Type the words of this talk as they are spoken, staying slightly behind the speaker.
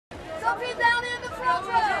Sophie down in the front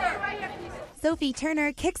row. Sophie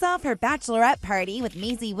Turner kicks off her bachelorette party with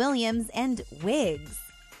Maisie Williams and wigs.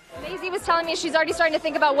 Maisie was telling me she's already starting to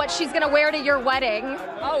think about what she's going to wear to your wedding.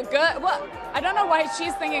 Oh, good. Well, I don't know why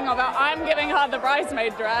she's thinking about I'm giving her the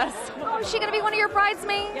bridesmaid dress. Oh, is she going to be one of your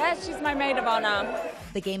bridesmaids? Yeah, she's my maid of honor.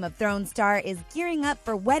 The Game of Thrones star is gearing up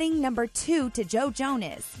for wedding number 2 to Joe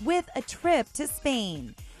Jonas with a trip to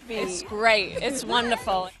Spain. It's great. It's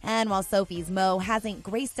wonderful. And while Sophie's Mo hasn't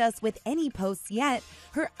graced us with any posts yet,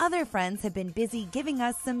 her other friends have been busy giving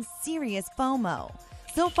us some serious FOMO.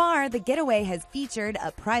 So far, the getaway has featured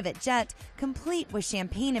a private jet complete with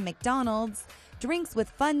champagne and McDonald's, drinks with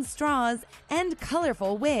fun straws, and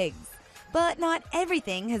colorful wigs. But not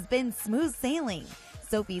everything has been smooth sailing.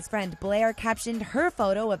 Sophie's friend Blair captioned her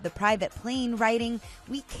photo of the private plane, writing,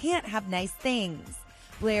 "We can't have nice things."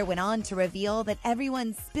 Blair went on to reveal that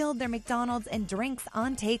everyone spilled their McDonald's and drinks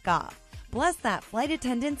on takeoff. Bless that flight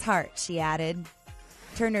attendant's heart, she added.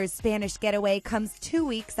 Turner's Spanish getaway comes 2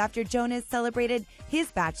 weeks after Jonas celebrated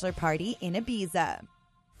his bachelor party in Ibiza.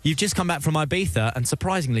 You've just come back from Ibiza, and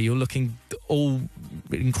surprisingly, you're looking all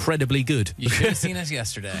incredibly good. You should have seen us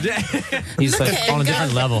yesterday. He's like on a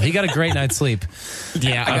different level. He got a great night's sleep.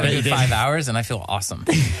 Yeah, I bet you did. 5 hours, and I feel awesome.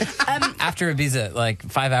 After Ibiza, like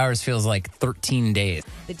 5 hours feels like 13 days.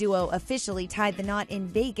 The duo officially tied the knot in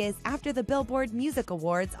Vegas after the Billboard Music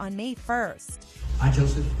Awards on May 1st. I,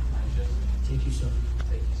 Joseph, take you, Sophie,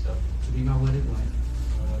 to be my wedded wife.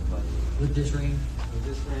 With this ring,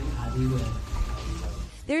 I do wed.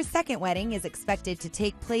 Their second wedding is expected to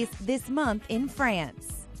take place this month in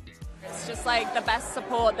France. It's just like the best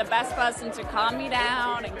support, the best person to calm me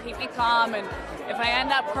down and keep me calm. And if I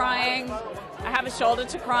end up crying, I have a shoulder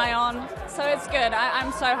to cry on. So it's good.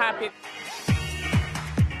 I'm so happy.